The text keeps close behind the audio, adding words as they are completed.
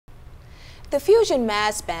The Fusion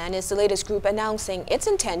Mass Band is the latest group announcing its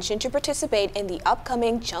intention to participate in the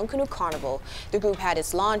upcoming Junkanoo Carnival. The group had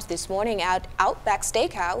its launch this morning at Outback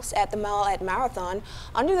Steakhouse at the Mall at Marathon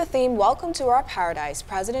under the theme Welcome to Our Paradise.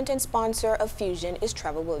 President and sponsor of Fusion is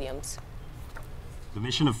Trevor Williams. The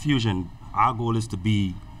mission of Fusion, our goal is to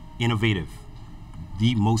be innovative,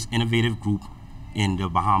 the most innovative group in the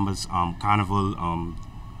Bahamas Carnival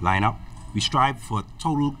lineup. We strive for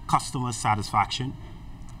total customer satisfaction.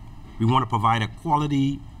 We want to provide a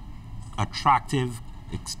quality, attractive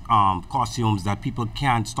costumes that people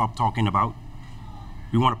can't stop talking about.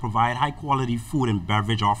 We want to provide high quality food and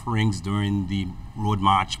beverage offerings during the Road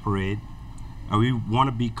March Parade. And we want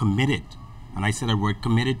to be committed, and I said that word,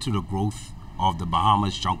 committed to the growth of the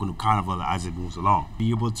Bahamas Junkanoo Carnival as it moves along. Be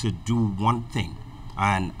able to do one thing,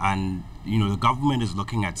 and you know, the government is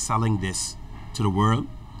looking at selling this to the world,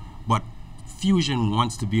 but Fusion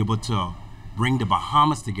wants to be able to bring the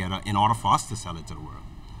Bahamas together in order for us to sell it to the world.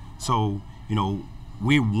 So, you know,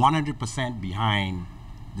 we're 100% behind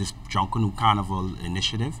this Junkanoo Carnival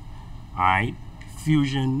initiative. All right,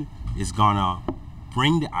 Fusion is gonna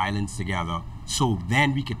bring the islands together so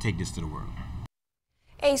then we could take this to the world.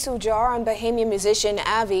 Ace Ujar and Bahamian musician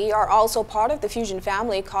Avi are also part of the Fusion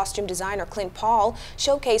family. Costume designer Clint Paul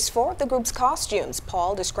showcased 4 of the group's costumes.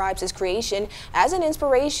 Paul describes his creation as an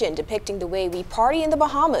inspiration depicting the way we party in the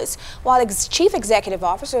Bahamas, while Chief Executive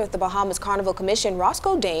Officer of the Bahamas Carnival Commission,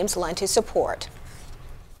 Roscoe Dames, lent his support.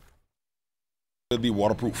 It'll be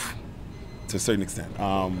waterproof to a certain extent.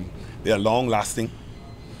 They are long lasting.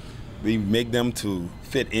 We make them to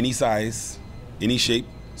fit any size, any shape.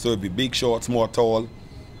 So it'll be big, short, small, tall.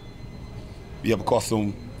 We have a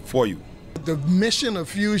costume for you. The mission of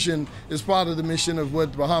Fusion is part of the mission of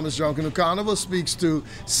what Bahamas Junkanoo Carnival speaks to,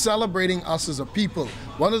 celebrating us as a people.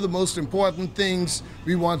 One of the most important things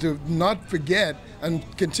we want to not forget and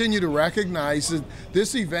continue to recognize is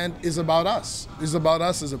this event is about us. It's about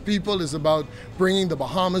us as a people. It's about bringing the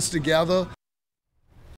Bahamas together.